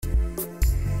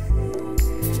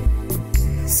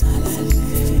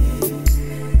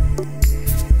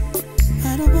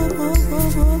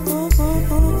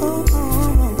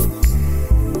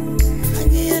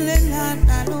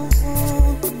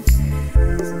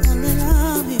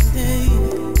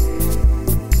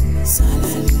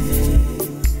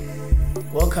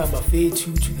welcome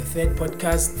Bafethu to the third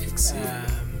podcast.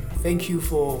 Thank you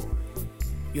for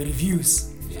your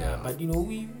reviews. But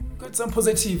we got some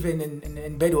positive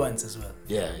and bad ones as well.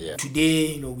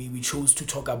 Today, we chose to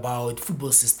talk about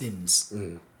football systems.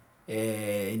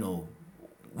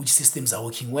 Which systems are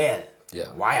working well.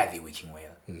 Why are they working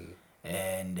well?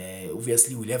 And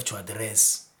obviously we'll have to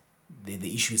address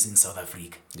the issues in South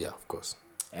Africa. Yeah, of course.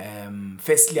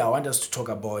 Firstly, I want us to talk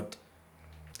about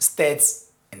stats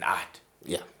and art.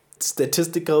 Yeah.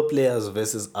 Statistical players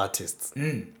versus artists.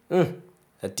 A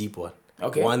deep one.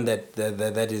 Okay. One that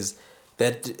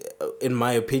in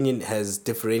my opinion has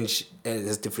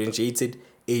differentiated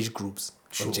age groups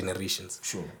and generations.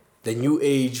 Sure. The new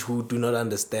age who do not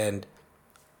understand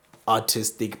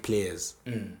artistic players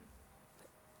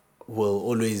will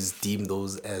always deem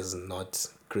those as not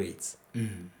great.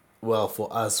 Well,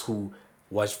 for us who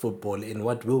watch football in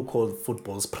what we'll call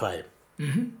football's prime,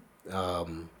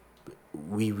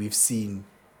 we've seen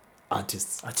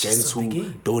artists gents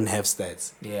who don't have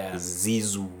stats.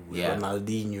 Zizou,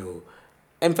 Ronaldinho.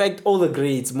 In fact, all the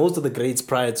greats, most of the greats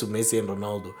prior to Messi and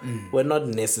Ronaldo were not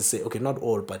necessary. Okay, not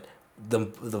all, but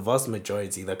the vast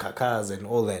majority, the Kakas and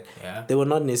all that, they were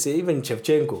not necessarily, even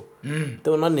Shevchenko, they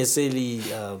were not necessarily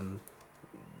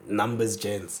numbers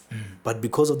gents. But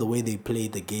because of the way they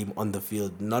played the game on the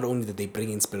field, not only did they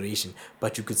bring inspiration,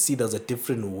 but you could see there was a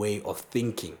different way of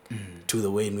thinking to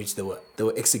the way in which they were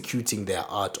executing their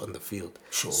art on the field.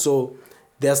 Sure. So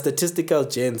there are statistical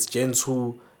gents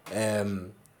who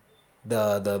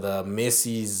the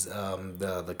Messis,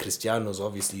 the Cristianos,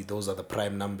 obviously those are the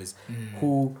prime numbers,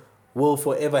 who will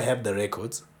forever have the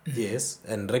records. Yes,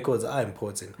 and records are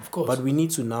important, of course, but we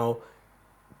need to now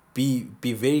be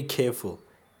very careful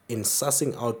in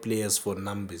sussing out players for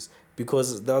numbers,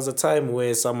 because there was a time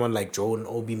where someone like Joan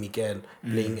Obi Mikel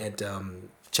playing at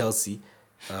Chelsea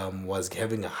was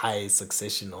having a high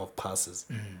succession of passes,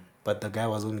 but the guy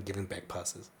was only giving back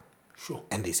passes. Sure.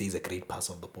 And they say he's a great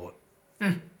passer of the ball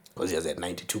because he has that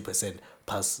 92%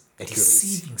 pass accuracy.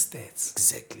 Deceiving stats.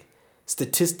 Exactly.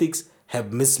 Statistics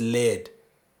have misled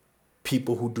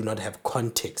people who do not have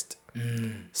context.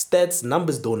 Stats,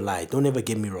 numbers don't lie. Don't ever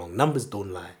get me wrong. Numbers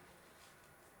don't lie.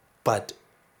 But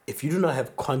if you do not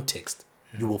have context,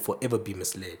 you will forever be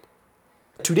misled.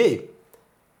 Today,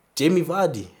 Jamie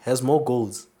Vardy has more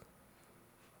goals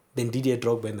than Didier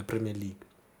Drogba in the Premier League.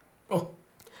 Oh.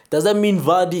 Does that mean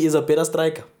Vardy is a better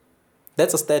striker?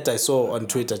 That's a stat I saw on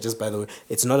Twitter, just by the way.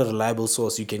 It's not a reliable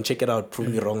source. You can check it out, prove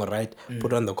me wrong or right,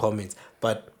 put it on the comments.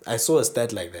 But I saw a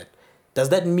stat like that. Does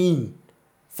that mean,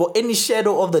 for any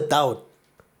shadow of the doubt,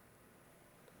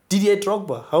 Didier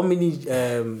Drogba, how many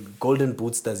golden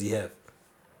boots does he have?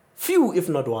 Few, if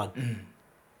not one.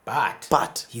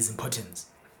 But his importance.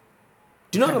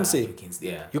 Do you know what I'm saying?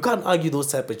 You can't argue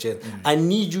those type of chants. I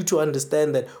need you to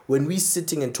understand that when we're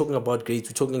sitting and talking about greats,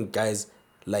 we're talking guys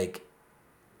like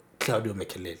Claudio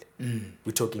Makelele.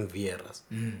 We're talking Vieira's.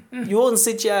 You won't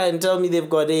sit here and tell me they've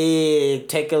got a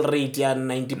tackle rate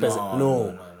 90%.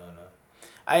 No.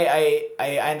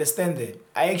 I understand that.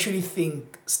 I actually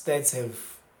think stats have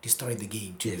destroyed the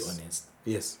game, to be honest.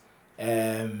 Yes.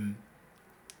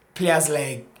 Players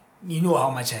like, how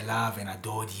much I love and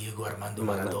adore Diego Armando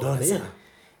Maradona. Yeah.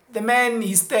 The man,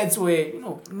 his stats were,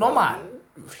 normal,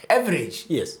 average.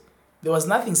 Yes. There was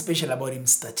nothing special about him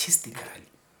statistically.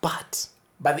 But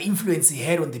the influence he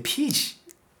had on the pitch.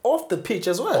 Off the pitch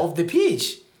as well. Off the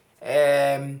pitch.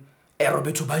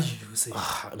 Roberto Baggio, you say.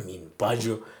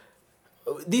 Baggio.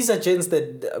 These are gents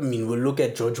that, we'll look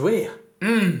at George Weah.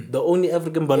 The only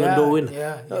African Ballon d'Or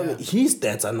winner. His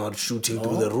stats are not shooting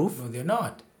through the roof. No, they're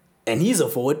not. And he's a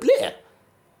forward player.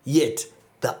 Yet,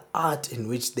 the art in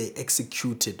which they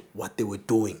executed what they were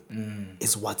doing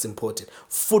is what's important.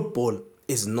 Football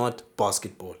is not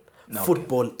basketball. No,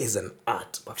 Football is an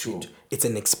art. Sure. It's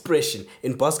an expression.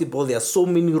 In basketball, there are so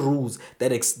many rules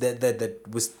that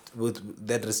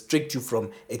restrict you from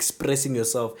expressing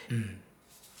yourself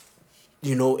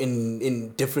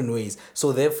in different ways.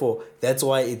 So therefore, that's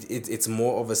why it's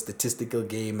more of a statistical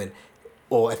game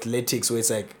or athletics, where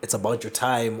it's about your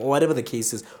time or whatever the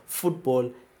case is.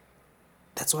 Football,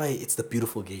 that's why it's the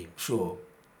beautiful game. Sure.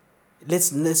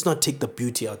 Let's not take the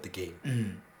beauty out the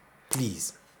game.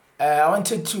 Please. I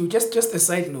wanted to, just a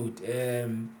side note,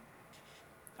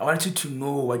 I wanted to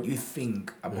know what you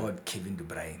think about Kevin De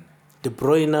Bruyne. De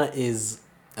Bruyne is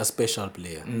a special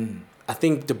player. I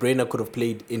think De Bruyne could have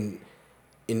played in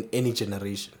any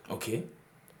generation. Okay.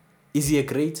 Is he a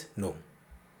great? No.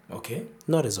 Okay.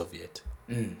 Not as of yet.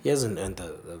 He hasn't earned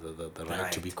the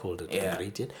right to be called a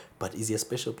great yet. But is he a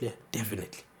special player?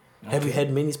 Definitely. Have you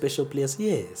had many special players?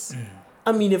 Yes.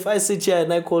 I mean, if I sit here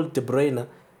and I call De Bruyne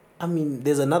I mean,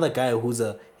 there's another guy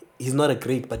he's not a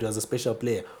great, but he was a special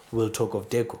player. We'll talk of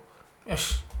Deco.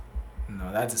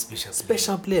 No, that's a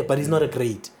special player, but he's not a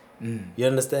great. You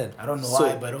understand? I don't know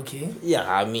why, but okay.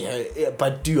 Yeah, I mean,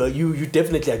 but do you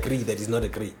definitely agree that he's not a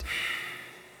great?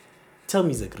 Tell me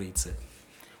he's a great, sir.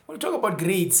 When you talk about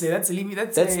greats, that's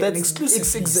an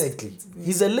exclusive. Exactly.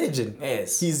 He's a legend.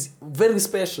 Yes. He's very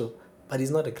special, but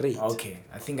he's not a great. Okay,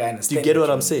 I think I understand. Do you get what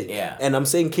I'm saying? Yeah. And I'm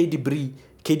saying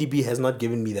KDB has not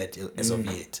given me that as of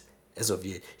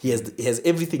yet. He has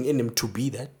everything in him to be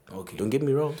that. Okay. Don't get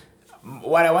me wrong.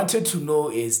 What I wanted to know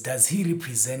is, does he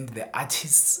represent the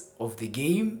artists of the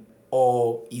game,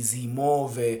 or is he more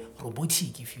of a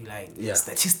robotic, if you like,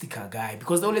 statistical guy?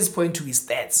 Because they always point to his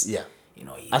stats. Yeah. You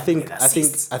know, I think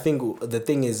the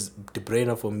thing is, De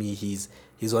Bruyne for me, he's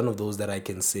one of those that I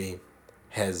can say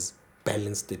has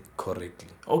balanced it correctly.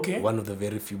 Okay. One of the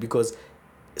very few, because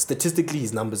statistically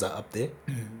his numbers are up there.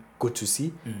 Good to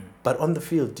see. But on the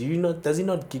field, does he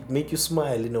not make you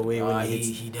smile in a way when he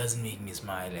hits? He doesn't make me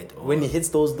smile at all. When he hits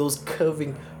those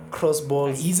curving cross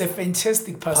balls. He's a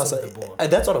fantastic passer of the ball.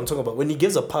 That's what I'm talking about. When he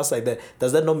gives a pass like that,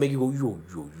 does that not make you go yo?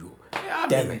 Yeah,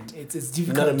 damn it. It's difficult.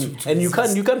 You know what I mean?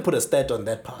 And you can't put a stat on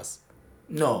that pass.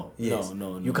 No.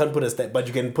 You can't put a stat, but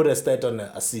you can put a stat on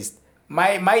an assist.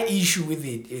 My issue with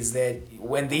it is that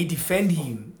when they defend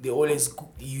him, they always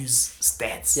use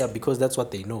stats. Yeah, because that's what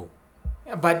they know.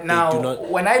 Yeah, but now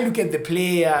when I look at the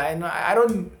player, and I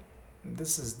don't.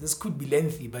 This could be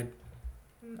lengthy, but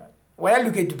when I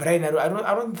look at De Bruyne,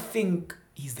 I don't think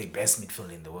he's the best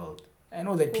midfielder in the world. I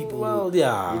know that people will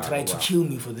try to kill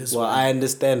me for this one. I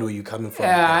understand where you're coming from.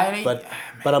 Yeah,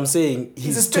 but I'm saying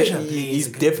he's a special player. He's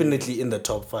definitely in the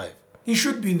top 5. He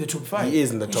should be in the top 5. He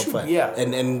is in the top 5. Yeah.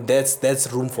 And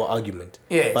that's room for argument.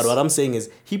 Yes. But what I'm saying is,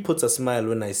 he puts a smile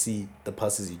when I see the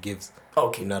passes he gives.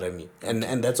 Okay. You know what I mean?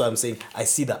 And that's why I'm saying I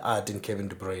see the art in Kevin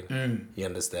De Bruyne. You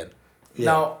understand?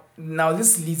 Yeah. Now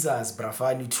this leads us,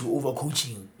 Brafani, to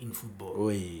overcoaching in football.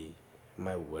 Oy,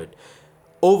 my word.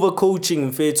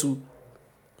 Overcoaching, Mfethu.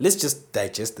 Let's just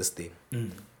digest this thing.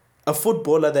 A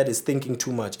footballer that is thinking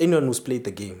too much, anyone who's played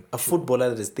the game, a footballer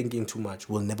that is thinking too much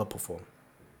will never perform.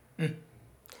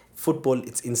 Football,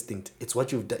 it's instinct. It's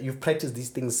what you've done. You've practiced these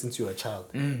things since you were a child.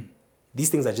 These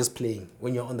things are just playing.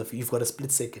 When you're on the field, you've got a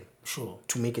split second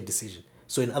to make a decision.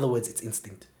 So in other words, it's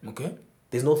instinct. Okay.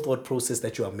 There's no thought process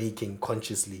that you are making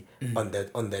consciously on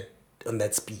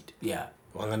that speed. Yeah.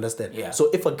 You understand? Yeah. So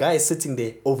if a guy is sitting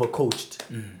there overcoached,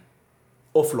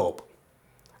 off lob,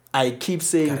 I keep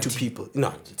saying to people,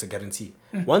 no, it's a guarantee.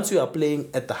 Once you are playing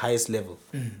at the highest level,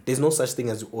 there's no such thing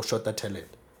as shorter talent.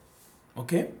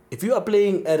 Okay. If you are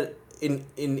playing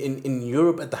in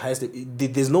Europe at the highest level,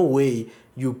 there's no way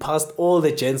you passed all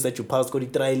the gens that you passed, got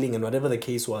trialing and whatever the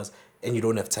case was, and you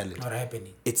don't have talent. Not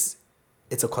happening. It's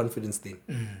a confidence thing.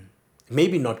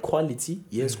 Maybe not quality.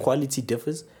 Yes, quality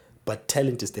differs, but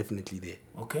talent is definitely there.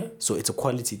 Okay. So it's a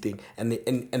quality thing. And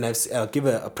I'll give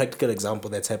a practical example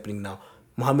that's happening now.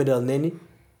 Mohamed El Neni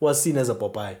was seen as a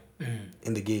Popeye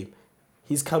in the game.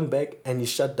 He's come back and he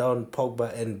shut down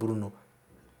Pogba and Bruno.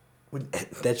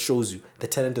 That shows you the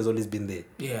talent has always been there.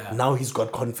 Yeah. Now he's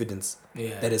got confidence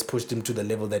that has pushed him to the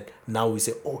level that now we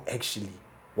say, oh, actually,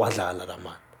 wadla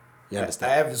man. You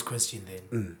understand? I have this question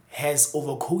then. Has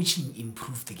overcoaching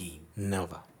improved the game?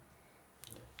 Never.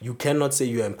 You cannot say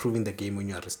you are improving the game when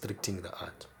you are restricting the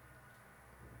art.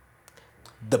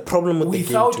 The problem with the game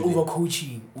without today,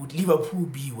 overcoaching, would Liverpool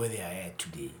be where they are at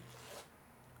today?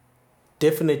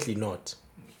 Definitely not.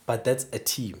 But that's a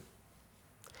team.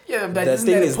 Yeah, but the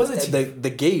thing is, positive? the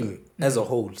game as a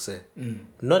whole, sir,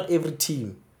 not every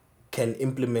team can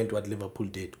implement what Liverpool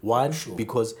did. One,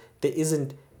 because there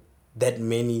isn't that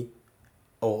many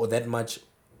or that much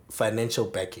financial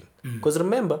backing. Because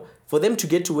remember, for them to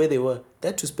get to where they were, they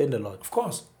had to spend a lot. Of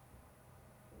course.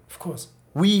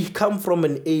 We come from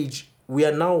an age, we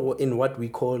are now in what we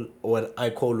call, or what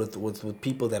I call with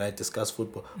people that I discuss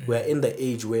football, we are in the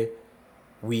age where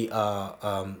we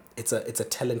are, it's a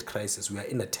talent crisis. We are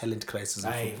in a talent crisis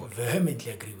in football. I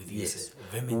vehemently agree with you, yes.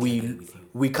 Sir.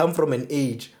 We come from an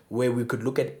age where we could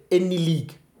look at any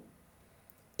league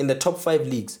in the top 5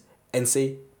 leagues and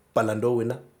say, Ballon d'Or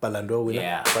winner, Ballon d'Or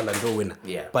winner, Ballon d'Or winner.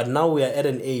 Yeah. But now we are at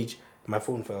an age, my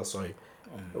phone fell, sorry.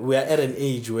 We are at an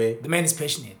age where... The man is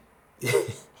passionate.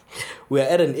 We are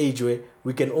at an age where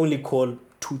we can only call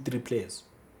 2-3 players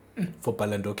for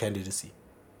Ballon d'Or candidacy.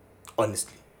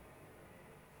 Honestly.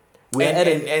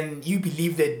 And you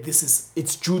believe that this is...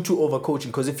 It's due to overcoaching.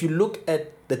 Because if you look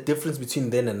at the difference between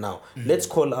then and now, let's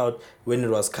call out when it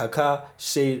was Kaká,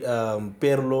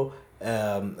 Pirlo,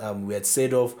 we had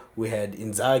Seedorf, we had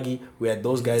Inzaghi, we had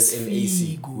those guys in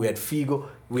AC, we had Figo,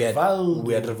 we had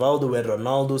Rivaldo, we had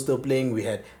Ronaldo still playing, we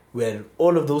had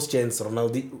all of those gents,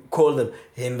 Ronaldo, call them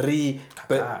Henry,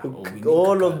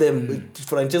 all of them,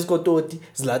 Francesco Totti,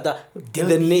 Zlatan.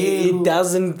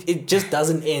 It just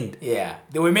doesn't end. Yeah,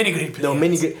 there were many great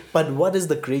players. But what is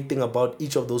the great thing about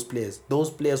each of those players? Those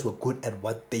players were good at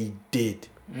what they did.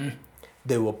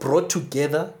 They were brought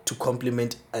together to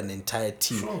complement an entire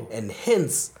team. Sure. And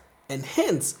hence,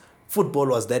 football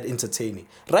was that entertaining.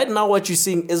 Right now, what you're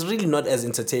seeing is really not as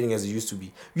entertaining as it used to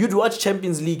be. You'd watch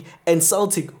Champions League and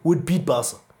Celtic would beat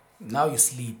Barca. Now you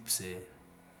sleep, say.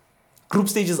 Group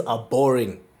stages are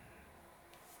boring.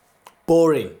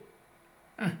 Boring.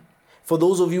 For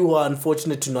those of you who are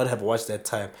unfortunate to not have watched that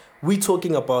time, we're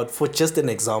talking about, for just an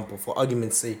example, for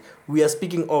argument's sake, we are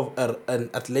speaking of an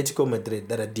Atletico Madrid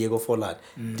that had Diego Forlan.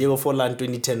 Diego Forlan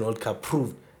 2010 World Cup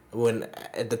proved, when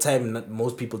at the time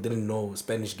most people didn't know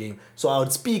Spanish game. So I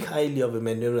would speak highly of him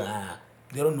and they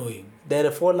don't know him. They had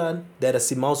a Forlan, they had a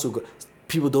Simao.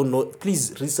 People don't know.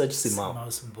 Please research Simao.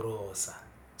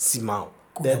 Simao.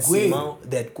 They had Simao,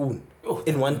 they had Kun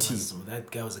in one team. That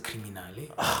guy was a criminal.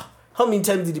 How many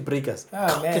times did he break us?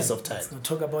 Countless of times. Let's not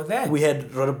talk about that. We had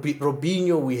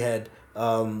Robinho, we had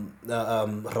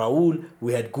Raul,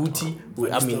 we had Guti.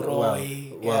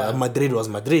 Madrid was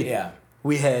Madrid. Yeah.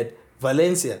 We had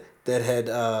Valencia that had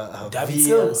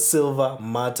Villa, Silva,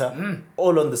 Mata,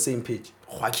 all on the same pitch.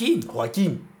 Joaquin.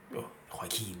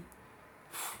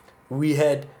 We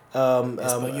had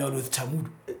Espanyol with Tamud.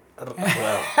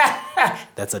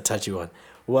 That's a touchy one.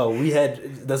 Well, we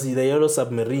had the Yellow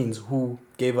Submarines who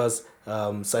gave us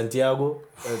Santiago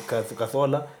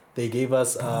Cazorla. They gave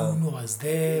us Bruno was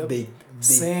there.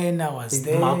 Senna was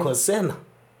there. Marcos Senna.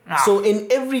 So in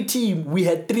every team we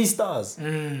had 3 stars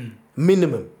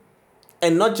minimum,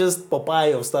 and not just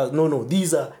Popeye of stars. No,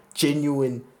 these are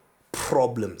genuine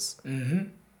problems.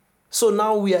 So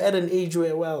now we are at an age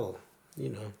where, we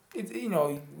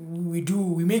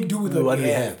make do with what we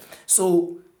have.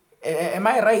 So, am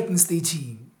I right in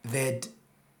stating that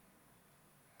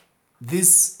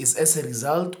this is as a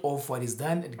result of what is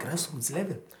done at grassroots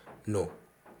level? No.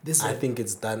 I think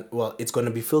it's done. Well, it's going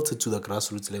to be filtered to the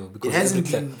grassroots level because it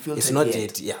hasn't been filtered. It's not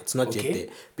yet. Yeah, it's not yet there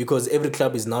because every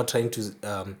club is now trying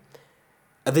to.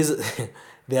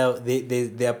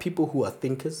 There are people who are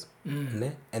thinkers,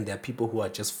 and there are people who are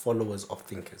just followers of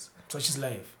thinkers. Such is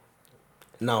life.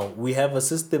 Now we have a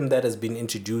system that has been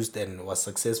introduced and was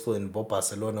successful in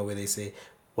Barcelona, where they say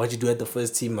what you do at the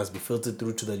first team must be filtered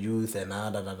through to the youth and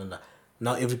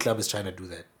Now every club is trying to do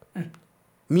that.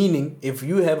 Meaning, if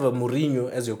you have a Mourinho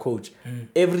as your coach,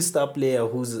 every star player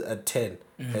who's a 10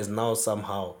 has now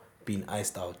somehow been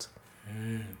iced out.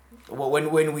 Well,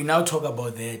 when we now talk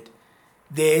about that,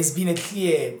 there has been a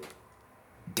clear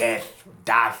death,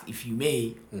 if you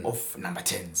may, of number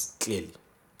 10s. Clearly.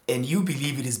 And you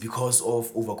believe it is because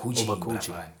of overcoaching.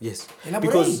 Yes.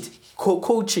 Elaborate. Because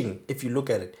coaching, if you look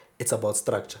at it, it's about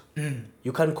structure.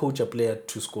 You can't coach a player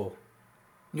to score.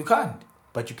 You can't.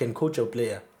 But you can coach a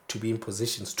player to be in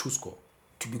positions to score.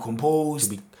 To be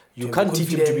composed. You can't teach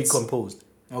him to be composed.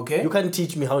 Okay. You can't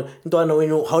teach me how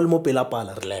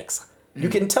relax. You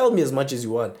can tell me as much as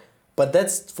you want. But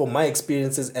that's for my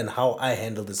experiences and how I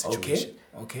handle the situation.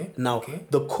 Okay. Now,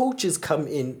 the coaches come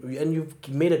in, and you've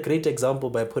made a great example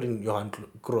by putting Johan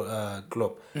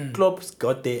Klopp. Klopp's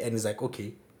got there and he's like,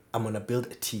 okay, I'm going to build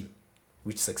a team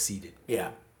which succeeded.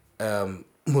 Yeah.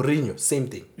 Mourinho, same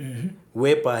thing.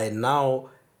 Whereby now,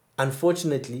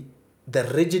 unfortunately, the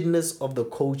rigidness of the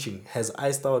coaching has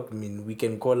iced out. I mean, we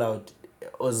can call out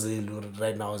Ozil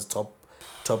right now as top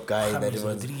guy.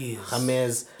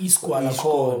 James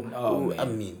Isco. I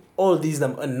mean, all these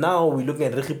and now we're looking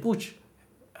at Ricky Puig.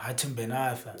 Hatem Ben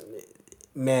Arfa.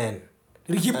 Man.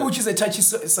 Ricky Puig is a touchy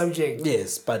subject.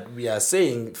 Yes, but we are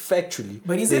saying factually.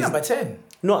 But he's number 10.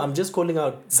 No, I'm just calling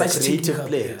out such creative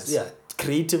players. Yeah,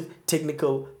 creative,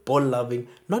 technical, ball-loving,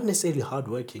 not necessarily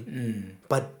hard-working,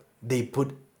 but they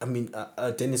put. I mean,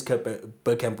 Dennis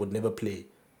Bergkamp would never play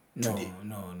today.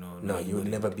 No, he would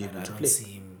never be able to play. I don't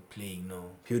see him playing.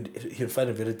 No, he'd find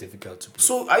it very difficult to play.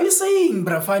 So, are you saying,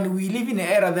 Brafani, we live in an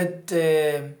era that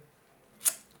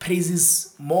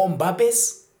praises more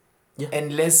Mbappe's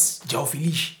and less João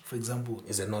Felix, for example?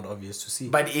 Is it not obvious to see?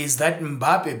 But is that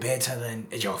Mbappe better than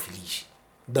João Felix?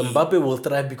 The Mbappe will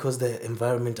thrive because the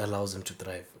environment allows him to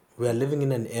thrive. We are living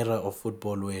in an era of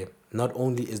football where not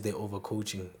only is there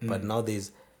overcoaching, but now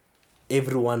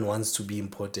everyone wants to be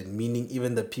important. Meaning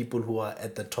even the people who are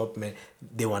at the top, man,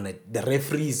 the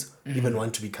referees even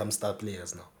want to become star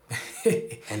players now.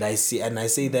 And I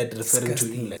say that referring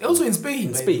to England. Also in Spain.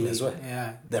 In Spain as well.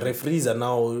 Yeah. The referees are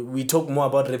now, we talk more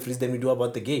about referees than we do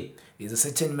about the game. There's a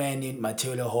certain man named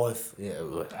Matteo Lehoth.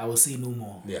 Yeah. I will say no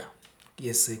more. Yeah.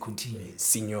 Yes, continue.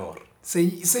 Senor,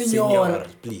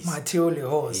 please. Matteo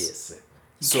Lehoth. Yes.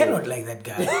 You cannot like that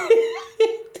guy.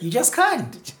 You just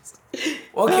can't.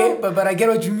 Okay, but I get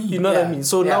what you mean. You know what I mean?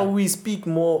 So now we speak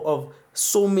more of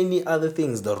so many other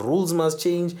things. The rules must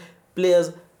change.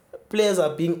 Players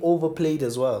are being overplayed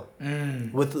as well.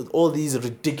 With all these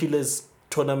ridiculous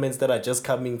tournaments that are just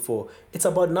coming for. It's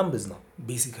about numbers now.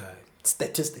 Basically.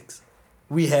 Statistics.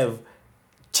 We have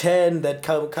Chan that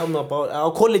come about.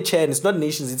 I'll call it Chan. It's not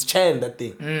nations. It's Chan, that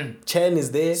thing. Chan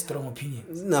is there. Strong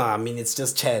opinions. No, I mean, it's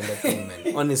just Chan, that thing,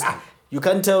 man. Honestly. You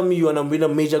can't tell me you want to win a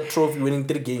major trophy winning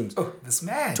 3 games. Oh, this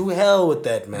man. To hell with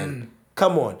that, man.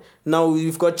 Come on. Now,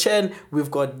 we've got Chan.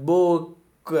 We've got Bo,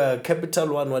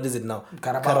 Capital One. What is it now?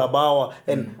 Carabao.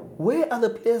 And where are the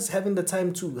players having the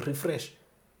time to refresh?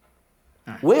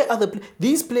 Where are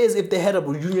these players, if they had a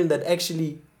union that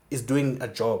actually is doing a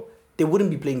job, they wouldn't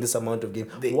be playing this amount of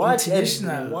games. Watch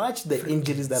the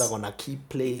injuries that are going to keep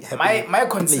playing. My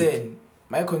concern,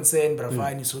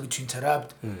 Brafani, sorry to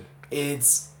interrupt,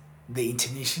 it's the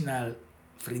international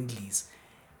friendlies.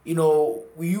 You know,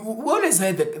 we always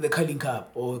had the Carling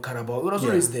Cup or Carabao. It was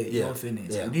always there, in all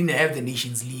fairness. We didn't have the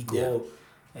Nations League or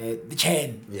the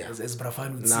Chan, as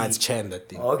Brafani would say. Nah, it's Chan, that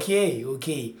thing.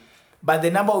 Okay. But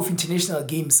the number of international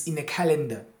games in a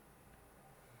calendar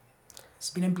has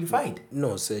been amplified.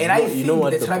 No, so and I think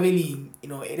the traveling,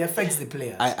 it affects the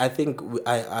players. I think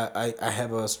I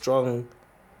have a strong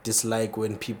dislike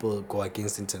when people go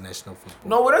against international football.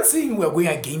 No, we're not saying we're going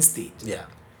against it. Yeah.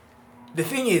 The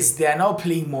thing is, they are now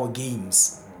playing more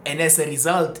games, and as a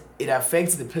result, it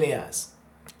affects the players.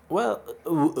 Well,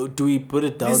 do we put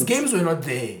it down? These games were not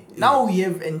there. Yeah. Now we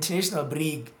have an international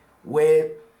break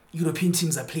where European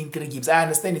teams are playing 3 games. I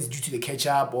understand it's due to the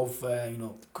catch-up of,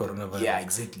 coronavirus. Yeah,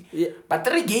 exactly. Yeah. But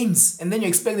 3 games, and then you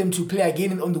expect them to play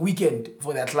again on the weekend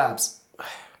for their clubs.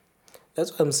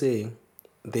 That's what I'm saying.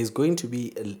 There's going to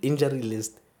be an injury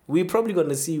list. We're probably going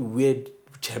to see weird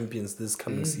champions this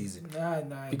coming season.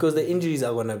 Because the injuries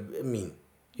are going to,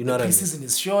 you know what I mean? The season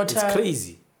is shorter. It's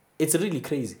crazy. It's really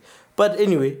crazy. But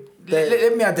anyway.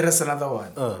 Let me address another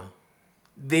one.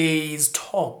 There is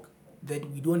talk that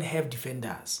we don't have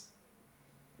defenders.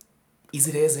 Is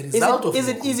it as a result of... Is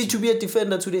it easy to be a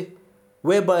defender today?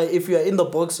 Whereby if you are in the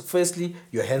box, firstly,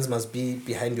 your hands must be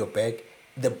behind your back.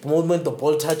 The moment the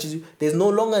ball touches you, there's no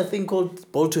longer a thing called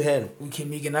ball to hand. We can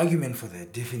make an argument for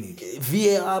that, definitely.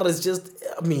 VAR is just,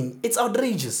 it's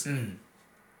outrageous.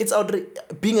 It's outrageous.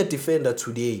 Being a defender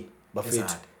today,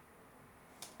 Buffett,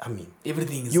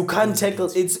 everything is... You can't tackle.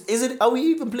 Are we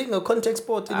even playing a contact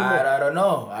sport anymore? I don't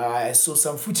know. I saw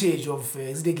some footage of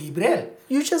Gabriel.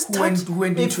 You just who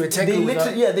went into a tackle.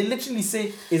 They literally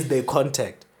say, is there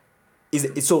contact?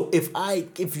 So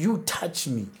if you touch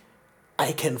me,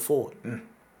 I can fall.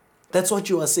 That's what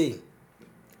you are saying.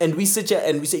 And we sit here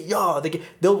and we say,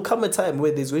 there will come a time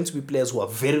where there's going to be players who are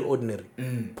very ordinary,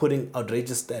 putting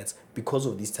outrageous stats because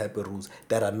of these type of rules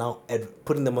that are now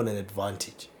putting them on an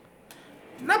advantage.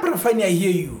 Now, Brafani, I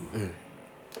hear you.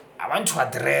 I want to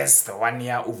address the 1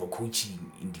 year overcoaching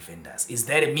in defenders. Is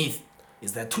that a myth?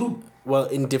 Is that true? Well,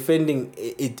 in defending,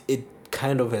 it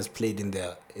kind of has played in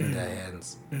their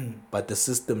hands. But the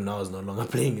system now is no longer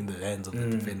playing in the hands of the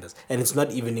defenders. And it's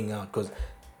not evening out because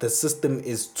the system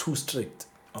is too strict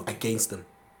against them.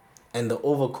 And the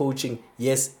overcoaching,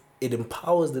 yes, it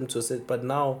empowers them to a set, but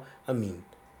now,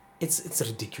 it's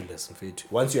ridiculous. In fact.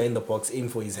 Once you're in the box, aim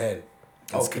for his hand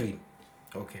and scream.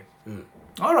 Okay.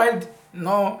 All right.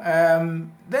 No,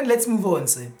 then let's move on,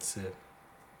 sir.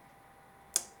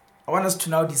 I want us to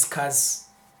now discuss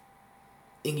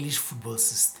English football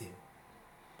system.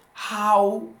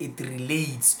 How it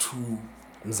relates to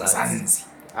Mzansi.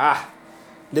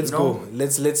 Let's go.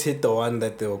 Let's hit the one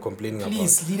that they were complaining about.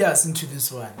 Please lead us into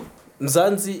this one.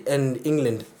 Mzansi and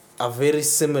England are very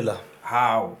similar.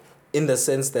 How? In the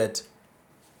sense that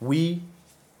we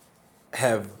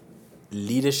have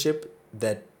leadership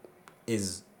that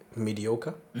is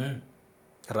mediocre,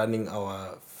 running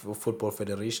our football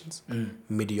federations,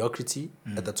 mediocrity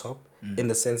at the top, in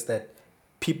the sense that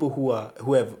people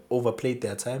who have overplayed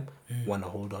their time want to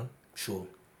hold on. Sure.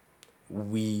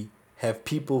 We have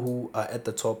people who are at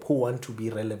the top who want to be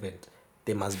relevant.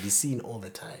 They must be seen all the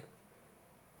time.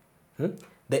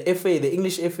 The FA, the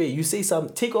English FA, you say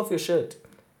take off your shirt,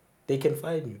 they can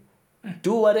fine you.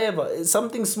 Do whatever,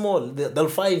 something small, they'll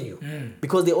fine you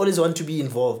because they always want to be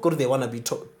involved because they want to be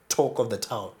talk of the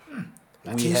town.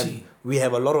 We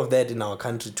have a lot of that in our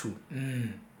country too.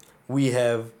 We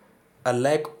have a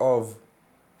lack of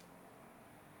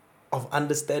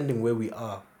understanding where we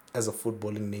are as a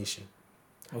footballing nation.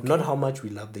 Okay. Not how much we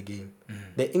love the game.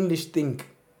 The English think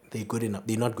they're good enough.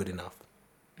 They're not good enough.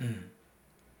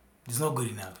 It's not good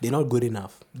enough. They're not good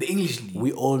enough. The English league.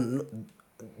 We all know,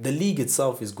 the league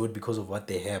itself is good because of what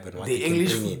they have and what the they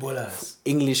English can bring footballers.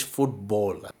 English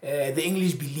football. The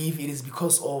English believe it is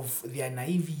because of their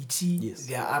naivety,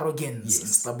 their arrogance and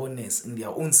stubbornness in their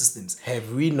own systems.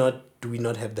 Do we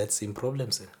not have that same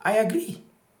problem, sir? I agree.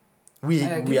 We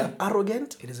are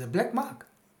arrogant. It is a black mark.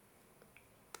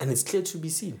 And it's clear to be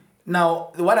seen.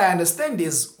 Now, what I understand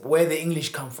is where the English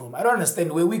come from. I don't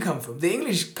understand where we come from. The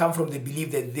English come from the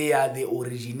belief that they are the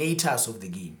originators of the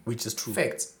game. Which is true.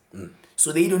 Facts.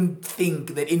 So they don't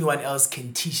think that anyone else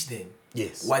can teach them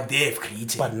what they have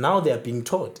created. But now they are being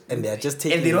taught and they are just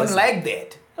taking and they don't like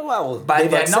that. Well, but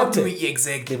they are not doing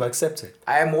exactly. They've accepted.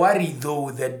 I am worried though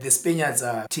that the Spaniards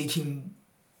are taking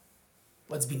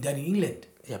what's been done in England.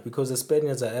 Yeah, because the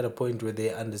Spaniards are at a point where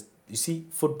they understand. You see,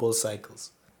 football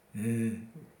cycles.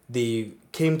 They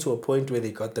came to a point where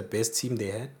they got the best team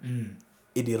they had.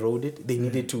 It eroded. They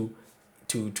needed to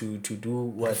do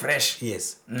what? Refresh.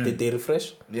 Yes. Did they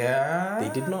refresh? Yeah. They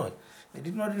did not. They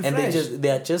did not refresh. And they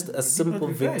are just a simple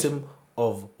victim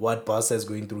of what Barca is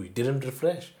going through. It didn't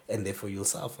refresh, and therefore you'll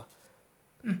suffer.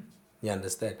 You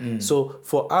understand? So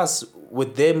for us,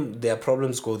 with them, their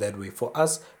problems go that way. For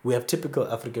us, we have typical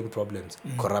African problems.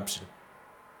 Corruption.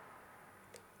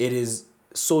 It is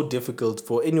so difficult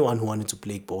for anyone who wanted to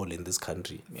play ball in this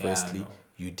country. Firstly,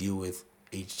 you deal with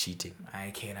age cheating.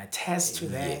 I can attest to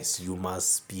that. Yes, you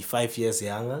must be 5 years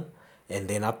younger, and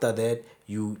then after that,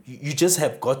 you just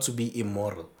have got to be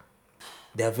immoral.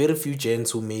 There are very few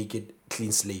gents who make it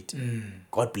clean slate.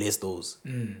 God bless those.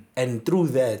 And through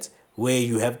that, where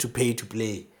you have to pay to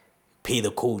play, pay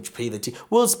the coach, pay the team.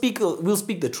 We'll speak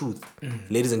the truth,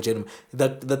 ladies and gentlemen.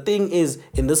 The thing is,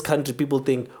 in this country, people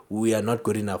think we are not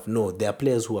good enough. No, there are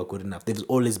players who are good enough. There's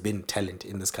always been talent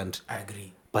in this country. I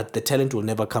agree. But the talent will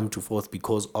never come to forth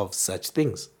because of such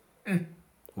things.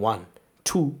 1.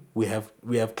 2, we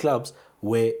have clubs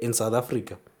where in South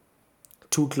Africa,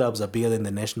 2 clubs are bigger than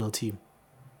the national team.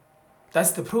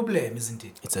 That's the problem, isn't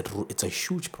it? It's a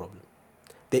huge problem.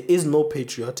 There is no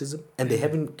patriotism, and they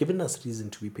haven't given us reason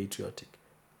to be patriotic.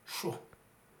 Sure.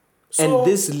 And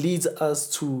this leads us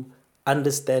to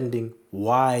understanding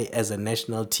why, as a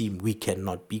national team, we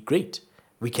cannot be great.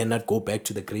 We cannot go back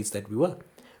to the greats that we were.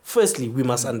 Firstly, we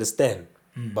must understand,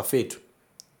 Buffett,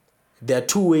 there are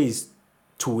 2 ways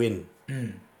to win.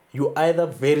 You're either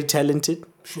very talented,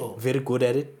 very good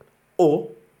at it,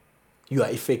 or you are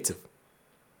effective.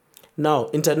 Now,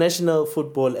 international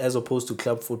football as opposed to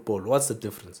club football, what's the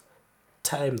difference?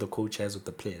 Time the coach has with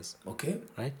the players. Okay.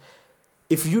 Right?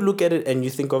 If you look at it and you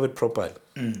think of it properly,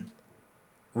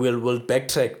 we'll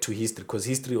backtrack to history because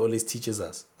history always teaches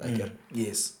us.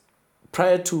 Yes.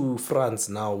 Prior to France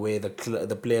now, where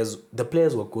the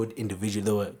players were good individually,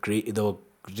 they were great, they were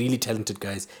really talented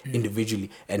guys individually,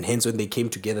 and hence when they came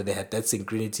together, they had that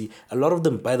synchronicity. A lot of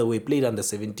them, by the way, played under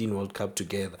 17 World Cup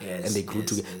together, and they grew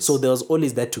together. Yes. So there was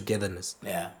always that togetherness.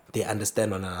 Yeah, they understand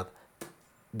one another.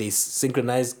 They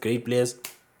synchronized, great players,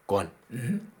 gone.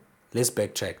 Let's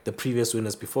backtrack. The previous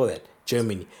winners before that,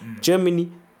 Germany.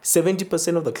 Germany,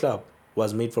 70% of the club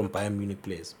was made from Bayern Munich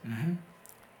players.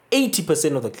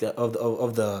 80%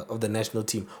 of the national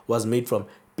team was made from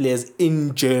players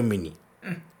in Germany.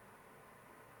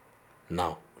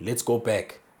 Now, let's go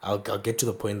back. I'll get to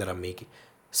the point that I'm making.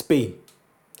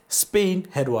 Spain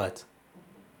had what?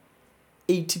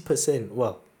 80%.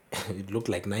 Well, it looked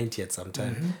like 90 at some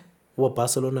time. Were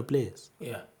Barcelona players.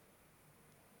 Yeah.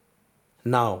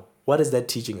 Now, what is that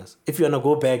teaching us? If you want to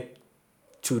go back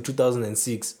to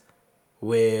 2006,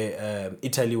 where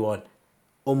Italy won,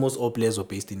 almost all players were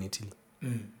based in Italy.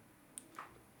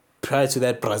 Prior to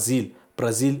that, Brazil,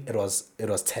 it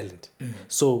was talent.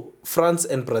 So France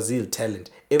and Brazil, talent.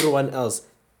 Everyone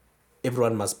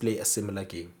must play a similar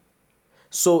game.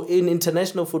 So in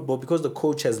international football, because the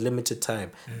coach has limited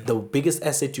time, the biggest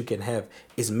asset you can have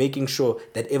is making sure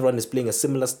that everyone is playing a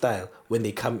similar style when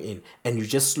they come in, and you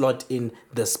just slot in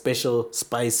the special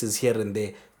spices here and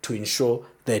there to ensure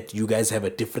that you guys have a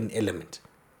different element.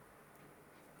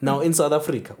 Now in South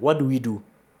Africa, what do?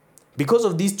 Because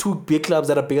of these 2 big clubs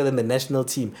that are bigger than the national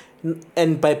team,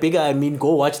 and by bigger I mean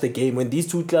go watch the game. When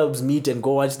these 2 clubs meet and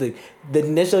go watch the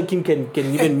national team can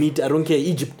even meet, I don't care,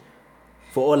 Egypt,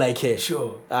 for all I care.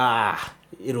 Sure.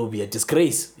 It'll be a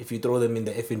disgrace if you throw them in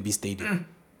the FNB stadium.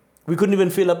 We couldn't even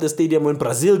fill up the stadium when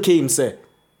Brazil came, sir.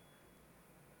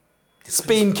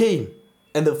 Spain came,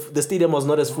 and the stadium was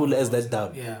not as full as that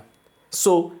down. Yeah.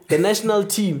 So the national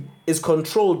team is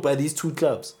controlled by these two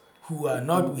clubs. Who are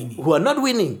not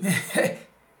winning.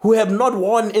 Who have not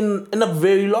won in a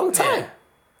very long time. Yeah.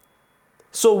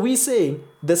 So we say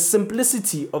the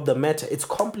simplicity of the matter, it's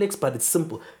complex, but it's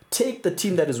simple. Take the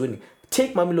team that is winning.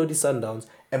 Take Mamelodi Sundowns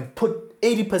and put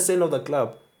 80% of the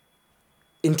club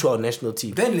into our national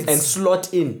team. And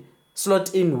slot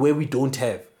in where we don't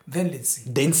have. Then let's see.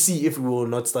 Then see if we will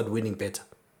not start winning better.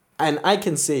 And I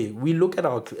can say, we look at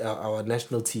our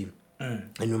national team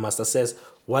and we must assess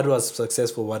what was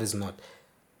successful, what is not.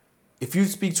 If you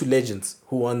speak to legends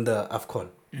who won the AFCON,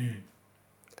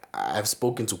 I've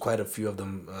spoken to quite a few of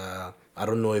them. I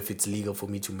don't know if it's legal for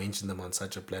me to mention them on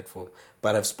such a platform,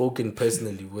 but I've spoken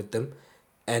personally with them,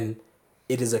 and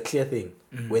it is a clear thing.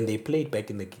 When they played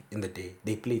back in the day,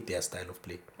 they played their style of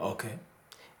play. Okay.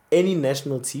 Any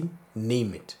national team,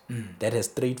 name it, that has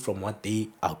strayed from what they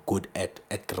are good at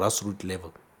grassroots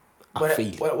level, are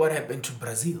failing. What happened to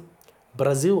Brazil?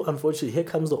 Brazil, unfortunately, here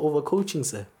comes the overcoaching,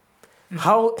 sir.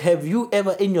 How have you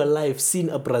ever in your life seen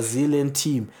a Brazilian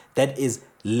team that is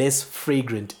less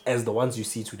fragrant as the ones you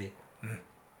see today?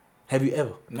 Have you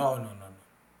ever? No.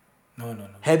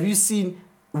 Have you seen?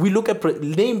 We look at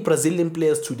name Brazilian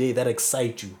players today that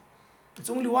excite you. It's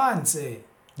only one, say.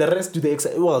 The rest, do they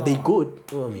excite? Well, no. They're good.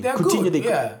 They're good,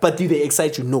 yeah. But do they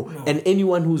excite you? No. And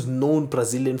anyone who's known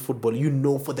Brazilian football, you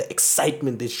know for the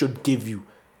excitement they should give you.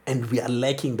 And we are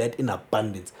lacking that in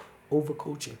abundance.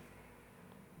 Overcoaching.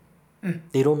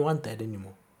 They don't want that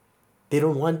anymore. They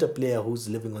don't want a player who's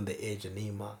living on the edge, a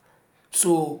Neymar.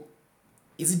 So,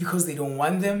 is it because they don't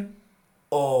want them?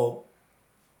 Or,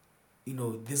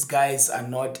 these guys are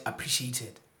not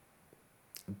appreciated?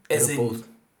 Both.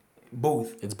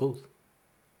 Both? It's both.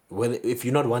 Well, if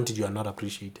you're not wanted, you are not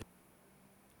appreciated.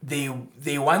 They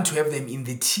want to have them in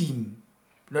the team,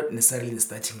 not necessarily in the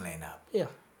starting lineup. Yeah.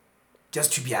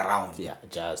 Just to be around. Yeah,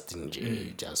 just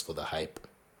for the hype.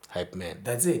 Hype man.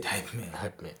 That's it, hype man.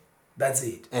 Hype man. That's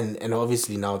it. And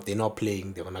obviously now if they're not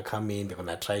playing, they're gonna come in, they're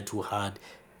gonna try too hard.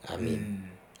 And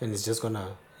it's just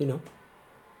gonna,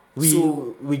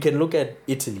 we can look at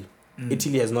Italy.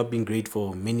 Italy has not been great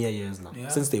for many years now. Yeah.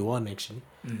 Since they won actually.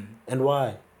 And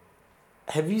why?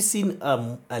 Have you seen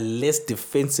a less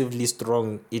defensively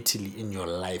strong Italy in your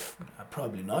life?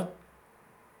 Probably not.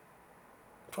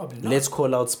 Let's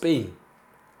call out Spain.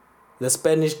 The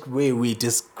Spanish way we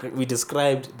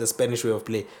described the Spanish way of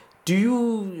play. Do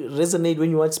you resonate when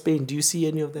you watch Spain? Do you see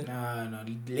any of that? No.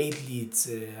 Lately, it's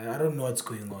I don't know what's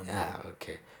going on.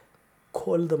 Okay.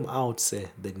 Call them out, sir.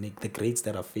 The greats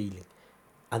that are failing.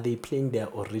 Are they playing their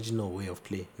original way of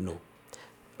play? No.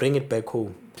 Bring it back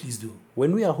home. Please do.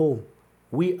 When we are home,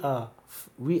 we are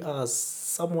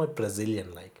somewhat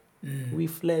Brazilian-like. We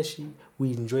flashy.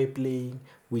 We enjoy playing.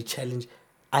 We challenge.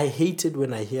 I hate it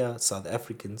when I hear South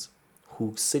Africans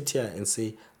who sit here and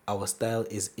say our style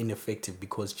is ineffective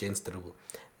because gents dribble.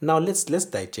 Now let's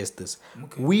digest this.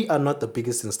 Okay. We are not the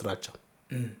biggest in structure,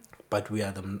 but we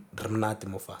are the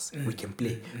Mnati of us. We can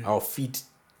play. Our feet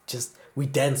we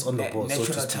dance on the ball.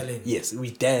 Natural talent. Yes,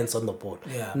 we dance on the ball.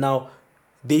 Yeah. Now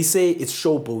they say it's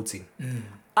showboating.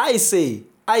 I say,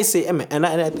 and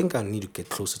I think I need to get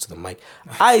closer to the mic.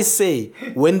 I say,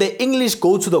 when the English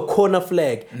go to the corner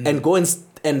flag and go and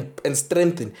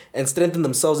strengthen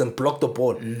themselves and block the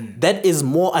ball, that is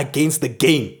more against the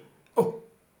game. Oh.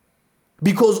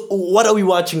 Because what are we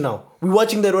watching now? We're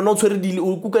watching that Ronaldo.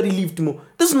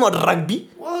 This is not rugby.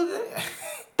 Well,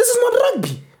 this is not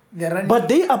rugby. But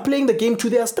they are playing the game to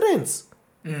their strengths.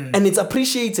 And it's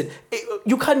appreciated.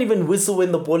 You can't even whistle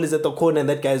when the ball is at the corner and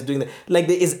that guy is doing that. Like,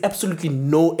 there is absolutely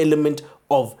no element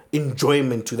of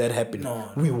enjoyment to that happening.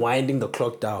 No. We're winding the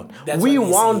clock down. We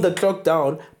wound the clock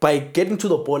down by getting to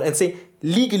the ball and saying,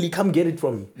 legally, come get it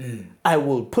from me. I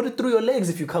will put it through your legs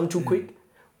if you come too quick.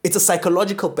 It's a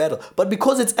psychological battle. But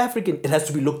because it's African, it has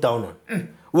to be looked down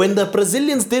on. When the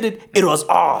Brazilians did it, it was,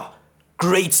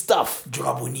 great stuff.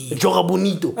 Joga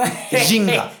bonito.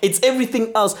 Jinga. It's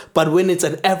everything else, but when it's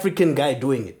an African guy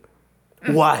doing it.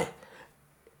 Why?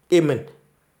 Amen.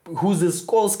 Whose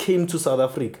calls came to South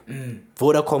Africa.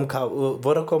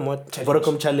 Vodacom what?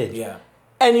 Vodacom Challenge. Yeah.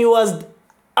 And he was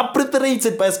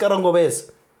obliterated by Scarango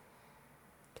Bez.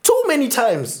 Too many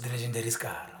times. The legendary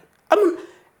Scar.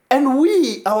 And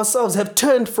we ourselves have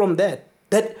turned from that.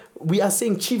 That we are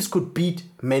saying Chiefs could beat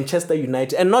Manchester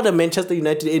United, and not a Manchester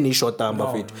United any short time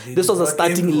of it. This was a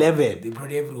starting 11. They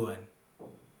brought everyone.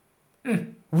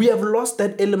 We have lost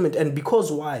that element, and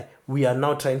because why? We are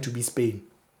now trying to be Spain.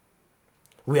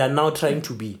 We are trying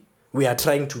to be.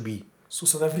 So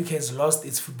South Africa has lost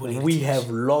its football heritage. We have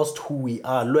lost who we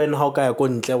are. Lo en how ka ya ko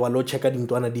ntle wa lo checka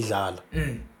dintwana di dlala.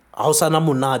 Ha o sana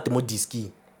monate mo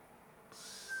diski.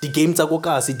 The game tsa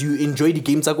kokasi. Do you enjoy the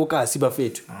game tsa kokasi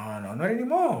bafethu? No, not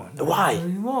anymore. Why? Not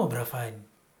anymore, brafani.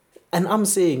 And I'm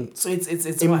saying, so it's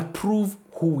improve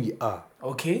who we are.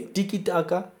 Okay. Tiki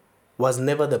taka was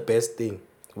never the best thing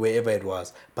wherever it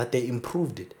was, but they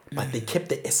improved it. But they kept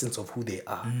the essence of who they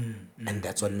are, and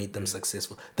that's what made them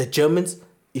successful. The Germans,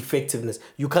 effectiveness.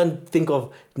 You can't think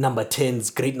of number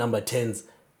 10s, great number 10s.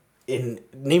 In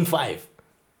name 5,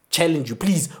 challenge you.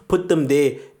 Please put them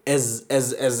there as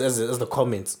the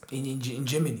comments. In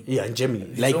Germany. Yeah, in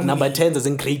Germany. Like number 10s as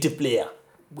in creative player.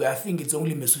 I think it's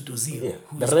only Mesut Ozil. Yeah.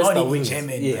 Who's the rest not are wingers.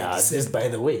 German. Yeah, just by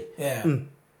the way. Yeah.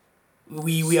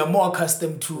 We are more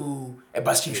accustomed to a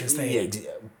Bastian Schweinsteiger.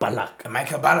 Yeah, Ballack.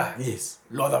 Michael Ballack. Yes.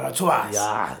 Lothar Matthäus.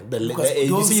 Yeah.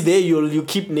 You see there, you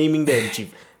keep naming them,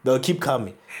 Chief. They'll keep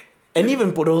coming. And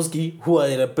even Podolski, who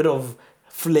had a bit of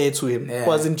flair to him,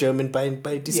 was in German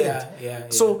by descent. Yeah.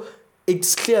 So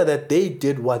it's clear that they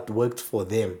did what worked for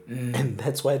them. And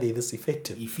that's why they're this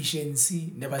effective.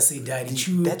 Efficiency, never say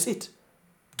attitude. That's it.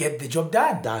 Get the job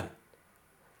done. Done.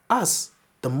 Us,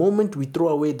 the moment we throw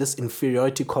away this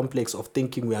inferiority complex of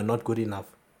thinking we are not good enough,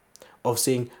 of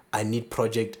saying, I need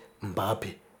Project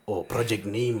Mbappe, or Project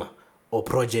Neymar, or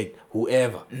Project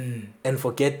whoever, and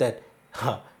forget that,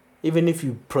 even if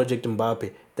you Project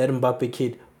Mbappe, that Mbappe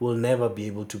kid will never be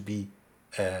able to be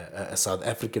a South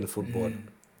African footballer.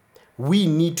 We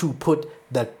need to put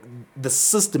the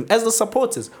system, as the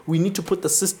supporters, we need to put the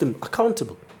system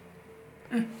accountable.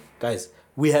 Guys,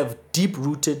 we have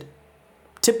deep-rooted,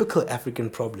 typical African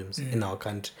problems in our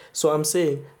country. So I'm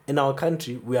saying, in our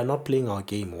country, we are not playing our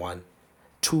game, 1.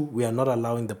 2, we are not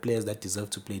allowing the players that deserve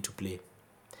to play.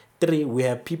 3, we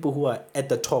have people who are at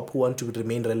the top who want to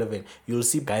remain relevant. You'll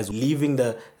see guys leaving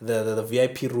the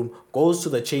VIP room, goes to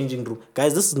the changing room.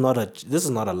 Guys, this is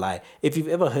not a lie. If you've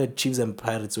ever heard Chiefs and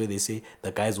Pirates where they say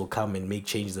the guys will come and make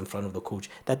changes in front of the coach,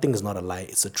 that thing is not a lie.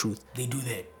 It's the truth. They do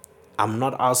that. I'm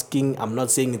not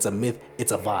saying it's a myth,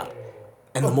 it's a VAR.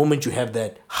 And the moment you have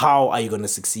that, how are you going to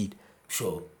succeed?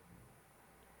 Sure.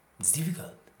 It's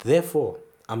difficult. Therefore,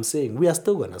 I'm saying we are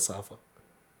still going to suffer.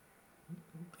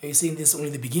 Are you saying this is only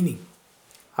the beginning?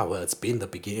 Well, it's been the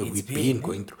beginning. We've been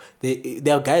going through.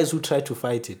 There are guys who try to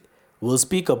fight it. We'll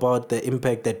speak about the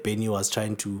impact that Benny was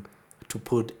trying to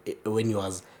put when he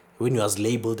was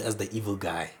labeled as the evil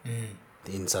guy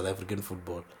in South African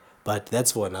football. But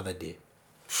that's for another day.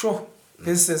 Sure.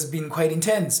 This has been quite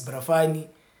intense, but I find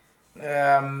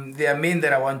there are men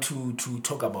that I want to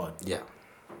talk about. Yeah.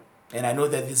 And I know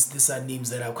that these are names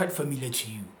that are quite familiar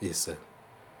to you. Yes, sir.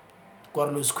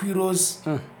 Carlos Quiros,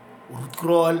 Ruud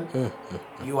Krol,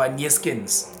 Johan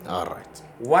Neeskens. All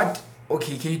right.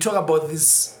 Can you talk about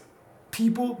these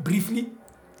people briefly?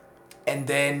 And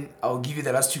then I'll give you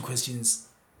the last 2 questions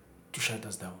to shut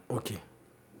us down. Okay.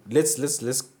 Let's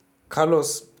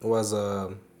Carlos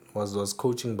was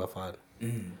coaching Bafana.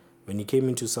 When he came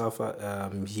into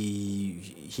Safa,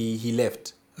 he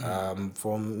left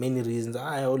for many reasons.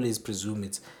 I always presume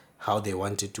it's how they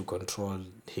wanted to control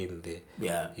him there.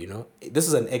 Yeah. You know, this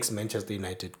is an ex-Manchester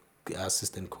United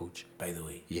assistant coach. By the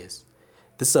way. Yes.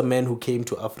 This is a man who came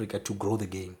to Africa to grow the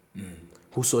game.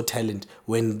 Who saw talent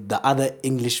when the other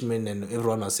Englishmen and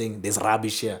everyone was saying there's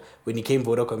rubbish here. When he came to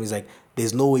Vodacom, he's like,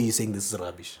 there's no way you're saying this is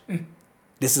rubbish.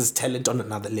 This is talent on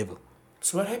another level.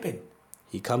 So what happened?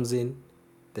 He comes in,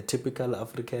 the typical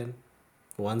African,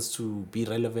 wants to be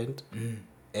relevant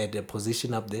at a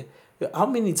position up there. How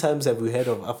many times have we heard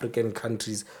of African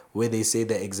countries where they say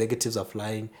the executives are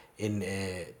flying in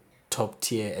top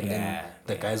tier and then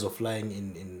the guys are flying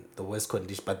in the worst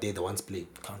condition, but they're the ones playing?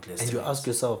 Countless and you ask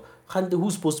yourself,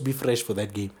 who's supposed to be fresh for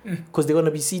that game? Because they're going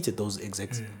to be seated, those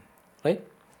execs. Right?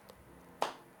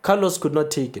 Carlos could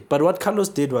not take it. But what Carlos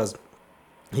did was,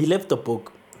 he left a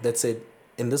book that said,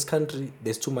 in this country,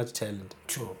 there's too much talent.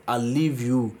 Sure. I'll leave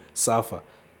you suffer.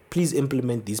 Please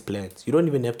implement these plans. You don't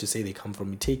even have to say they come from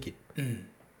me. Take it.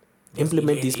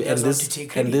 Implement these plans.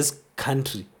 And this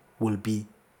country will be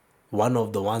one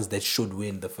of the ones that should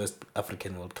win the first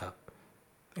African World Cup.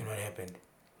 And what happened?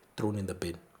 Thrown in the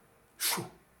bin. Sure.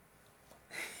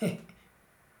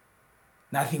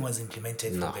 Nothing was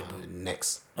implemented. No,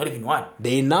 next. Not even one.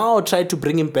 They now try to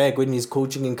bring him back when he's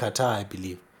coaching in Qatar, I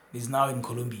believe. He's now in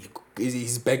Colombia.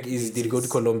 He's back. Did he go to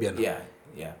Colombia now?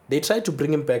 Yeah. They tried to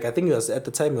bring him back. I think he was at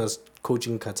the time he was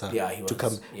coaching Qatar. Yeah, he was. To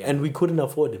come, yeah. And we couldn't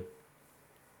afford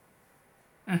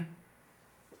him.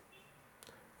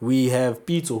 We have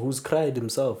Pito who's cried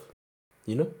himself.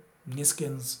 You know.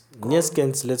 Neeskens.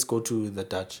 Let's go to the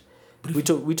Dutch. We're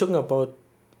talking about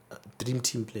dream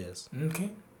team players. Okay.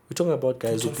 We're talking about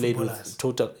guys who played with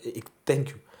total. Thank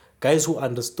you. Guys who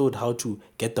understood how to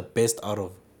get the best out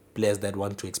of players that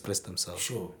want to express themselves.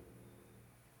 Sure.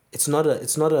 it's not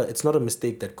a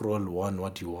mistake that Krol won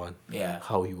what he won. Yeah.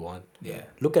 How he won. Yeah.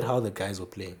 Look at how the guys were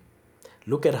playing.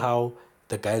 Look at how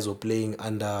the guys were playing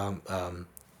under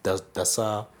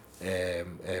Dasa.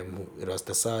 It was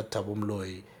Dasa, Thabo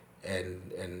Mloyi,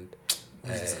 and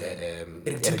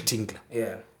Eric Tinkler.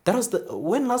 Yeah. That was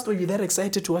when last were you that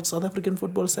excited to watch South African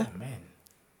football, sir? Oh, man.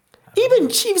 Even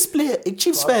Chiefs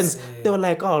fans, they were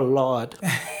like, "Oh Lord."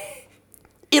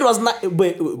 It was not.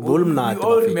 We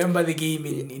all remember the game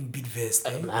in Bidvest.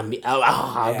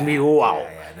 Wow.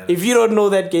 If you don't know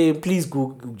that game, please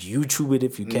go YouTube it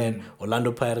if you can.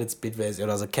 Orlando Pirates, Bidvest. It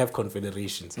was a CAF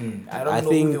Confederations. I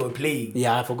think who they were playing.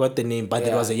 Yeah, I forgot the name, but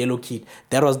it was a yellow kid.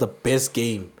 That was the best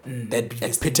game that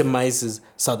epitomizes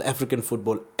South African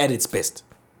football at its best.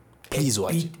 Please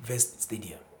watch it. Bidvest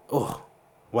Stadium. Oh,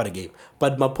 what a game.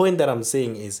 But my point that I'm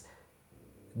saying is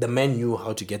the man knew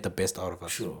how to get the best out of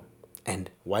us. Sure.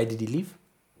 And why did he leave?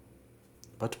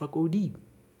 But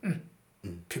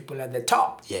people at the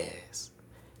top. Yes.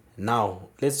 Now,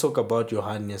 let's talk about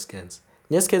Johan Neeskens.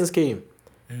 Neeskens came.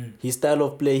 His style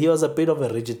of play, he was a bit of a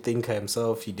rigid thinker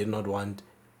himself. He did not want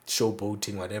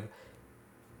showboating, whatever.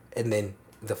 And then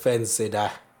the fans said,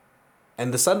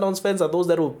 And the Sundowns fans are those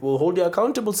that will hold you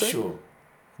accountable, sir. Sure.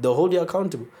 They'll hold you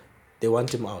accountable. They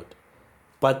want him out.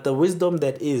 But the wisdom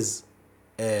that is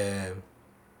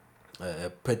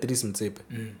Patrice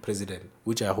Motsepe, president,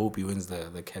 which I hope he wins the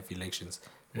CAF elections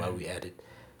while we're at it.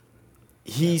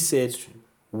 He said,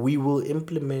 we will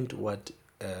implement what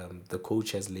the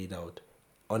coach has laid out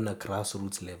on a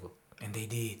grassroots level. And they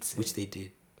did. Which they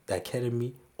did. The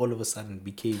academy all of a sudden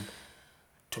became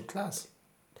top class.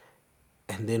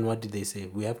 And then what did they say?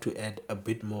 We have to add a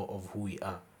bit more of who we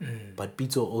are. But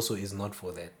Pitso also is not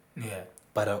for that. Yeah.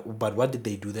 But what did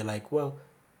they do? They're like, well,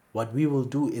 what we will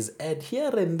do is add here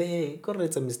and there. Correct,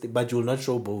 it's a mistake, but you will not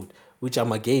showboat, which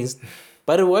I'm against.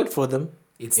 But it worked for them.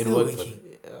 It's still working.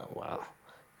 For them. Wow.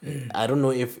 I don't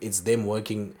know if it's them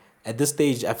working. At this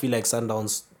stage, I feel like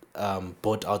Sundowns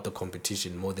bought out the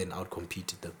competition more than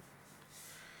outcompeted them.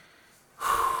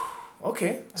 Okay.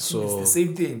 I think it's the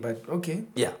same thing, but okay.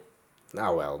 Yeah.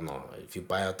 Well, no. If you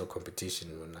buy out the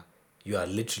competition, you are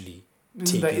literally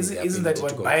isn't that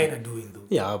what Bayern are doing, though?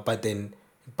 Yeah, but then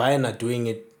Bayern are doing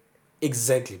it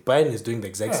exactly. Bayern is doing the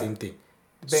exact same thing.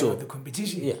 So the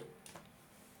competition. Yeah.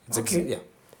 Okay. Yeah.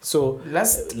 So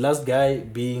last guy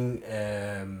being.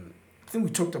 I think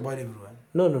we talked about everyone.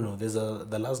 No. There's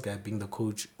the last guy being the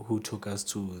coach who took us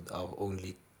to our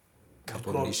only Cup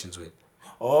of Nations win.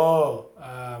 Oh,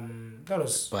 that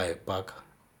was by Barker.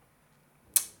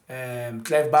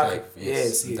 Clive Barker.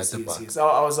 Yes.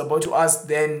 I was about to ask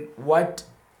then what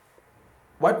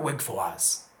worked for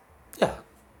us. Yeah,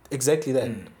 exactly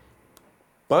that.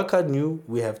 Barker knew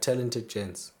we have talented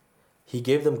gents. He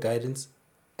gave them guidance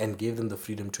and gave them the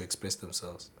freedom to express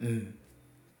themselves.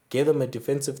 Gave them a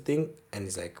defensive thing, and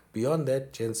he's like, beyond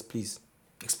that, gents, please.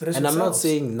 Express and yourselves. I'm not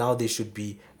saying now there should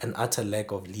be an utter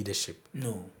lack of leadership.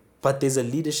 No. But there's a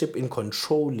leadership in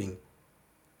controlling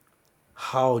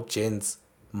how gents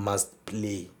must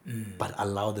play, but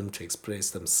allow them to express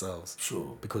themselves.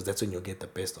 Sure. Because that's when you'll get the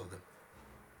best of them.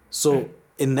 So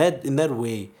in that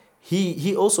way,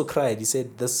 he also cried. He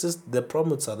said, the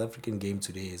problem with South African game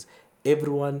today is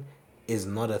everyone is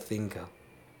not a thinker.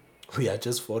 We are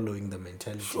just following the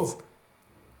mentalities.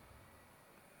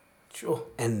 Sure.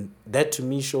 And that to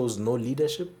me shows no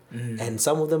leadership. And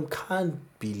some of them can't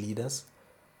be leaders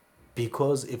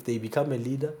because if they become a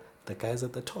leader, the guy's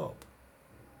at the top.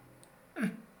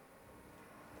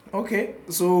 Okay,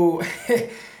 so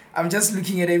I'm just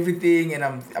looking at everything and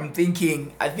I'm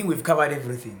thinking, I think we've covered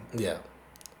everything. Yeah.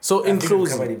 So in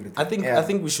closing, I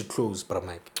think we should close,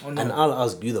 Bramike. And I'll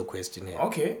ask you the question here.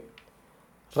 Okay.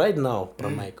 Right now,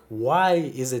 Bramike, why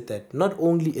is it that not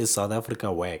only is South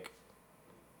Africa whack,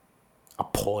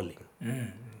 appalling,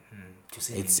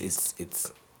 it's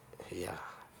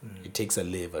it takes a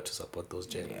lever to support those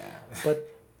gents. Yeah. But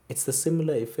it's the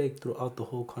similar effect throughout the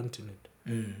whole continent.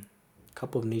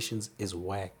 Cup of Nations is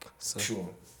whack. So sure.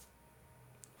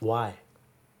 Why?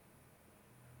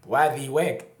 Why are they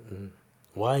whack?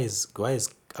 Why is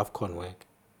AFCON whack?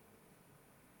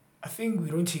 I think we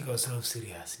don't take ourselves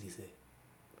seriously.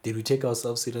 Did we take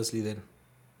ourselves seriously then?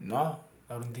 No,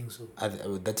 I don't think so.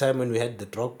 At the time when we had the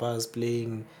Drogba's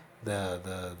playing, the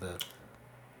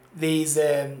there's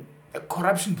a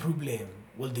corruption problem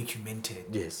well documented.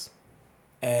 Yes.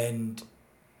 And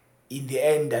in the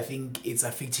end, I think it's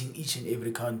affecting each and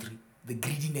every country. The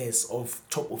greediness of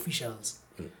top officials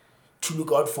to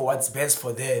look out for what's best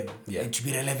for them and to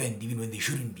be relevant even when they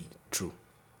shouldn't be. True.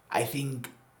 I think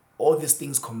all these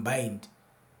things combined,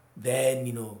 then,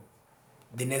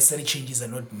 the necessary changes are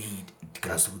not made at the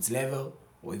grassroots level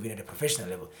or even at a professional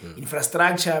level.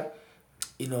 Infrastructure,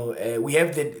 we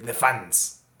have the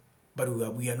funds, but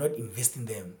we are not investing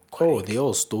them correctly. Oh, they're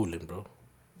all stolen, bro.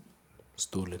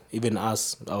 Stolen. Even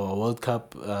us, our World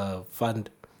Cup fund.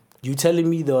 You telling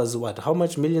me there was what? How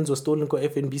much millions were stolen for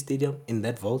FNB Stadium in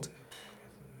that vault?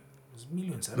 It was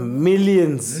millions.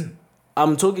 Millions.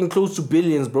 I'm talking close to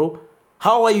billions, bro.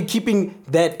 How are you keeping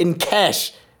that in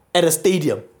cash at a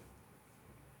stadium?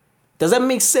 Does that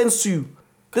make sense to you?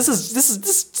 This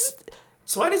is.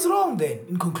 So what is wrong then?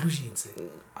 In conclusion,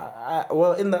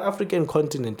 well, in the African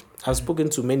continent, I've spoken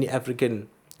to many African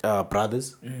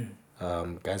brothers.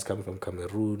 Guys coming from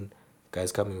Cameroon,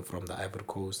 guys coming from the Ivory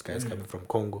Coast, guys coming from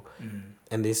Congo,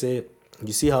 and they say,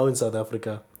 you see how in South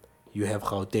Africa you have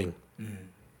Gauteng.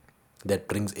 That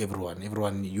brings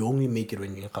everyone. You only make it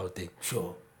when you're in Gauteng.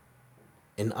 Sure.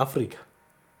 In Africa,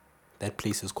 that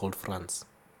place is called France.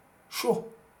 Sure.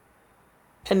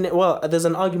 And well, there's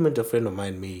an argument a friend of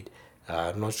mine made.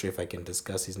 I'm not sure if I can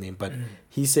discuss his name, but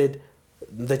he said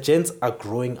the gents are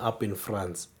growing up in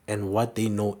France and what they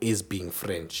know is being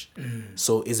French.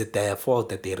 So is it their fault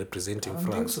that they're representing France?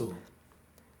 I think so.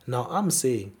 Now I'm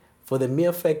saying for the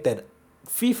mere fact that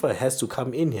FIFA has to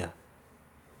come in here,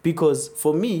 because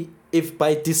for me, if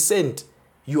by descent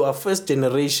you are first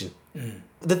generation,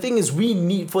 the thing is we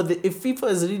need if FIFA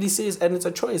is really says, and it's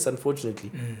a choice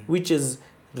unfortunately, which is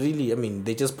really,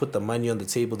 they just put the money on the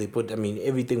table. They put,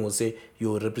 everything will say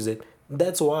you will represent.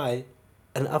 That's why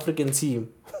an African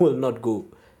team will not go.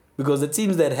 Because the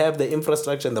teams that have the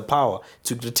infrastructure and the power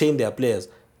to retain their players,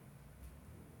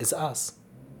 it's us.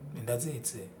 And that's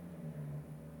it.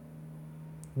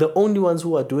 The only ones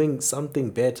who are doing something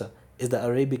better is the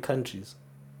Arabic countries.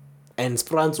 And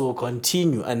France will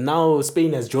continue. And now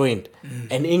Spain has joined.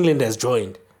 And England has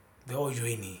joined. They're all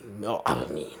joining. No,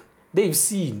 they've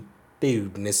seen. They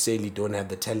necessarily don't have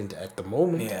the talent at the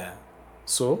moment. Yeah.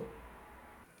 So?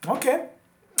 Okay.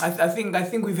 I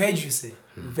think we've heard you say.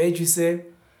 We've heard you say.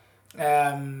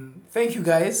 Thank you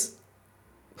guys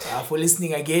for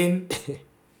listening again.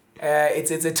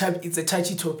 It's a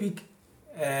touchy topic,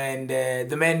 and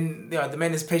the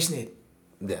man is passionate.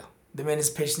 Yeah. The man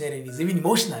is passionate and he's even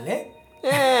emotional, eh?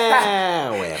 Yeah.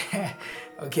 Well.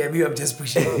 Okay, maybe I'm just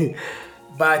pushing.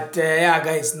 But yeah,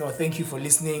 guys, thank you for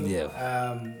listening.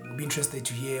 Yeah. We'll be interested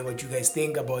to hear what you guys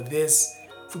think about this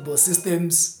football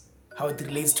systems, how it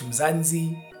relates to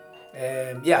Mzansi.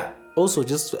 Yeah. Also,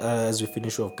 just as we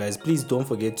finish off, guys, please don't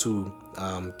forget to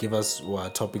give us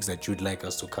what topics that you'd like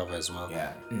us to cover as well.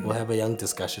 Yeah. We'll have a young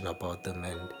discussion about them,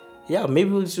 and yeah, maybe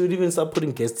we should even start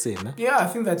putting guests in. Huh? Yeah, I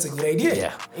think that's a good idea.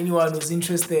 Yeah. Anyone who's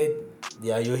interested.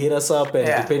 Yeah, you hit us up, and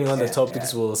depending on the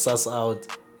topics, we'll suss out.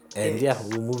 And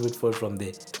we'll move it forward from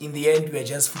there. In the end, we're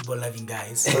just football-loving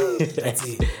guys. That's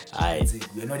it. That's it.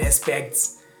 We're not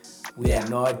experts. We are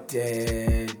not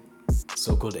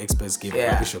so-called experts giving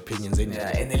rubbish opinions.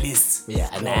 Analysts.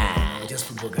 We're just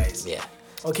football guys. Yeah.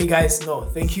 Okay, guys.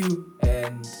 Thank you,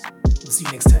 and we'll see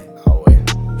you next time. Oh,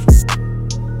 yeah.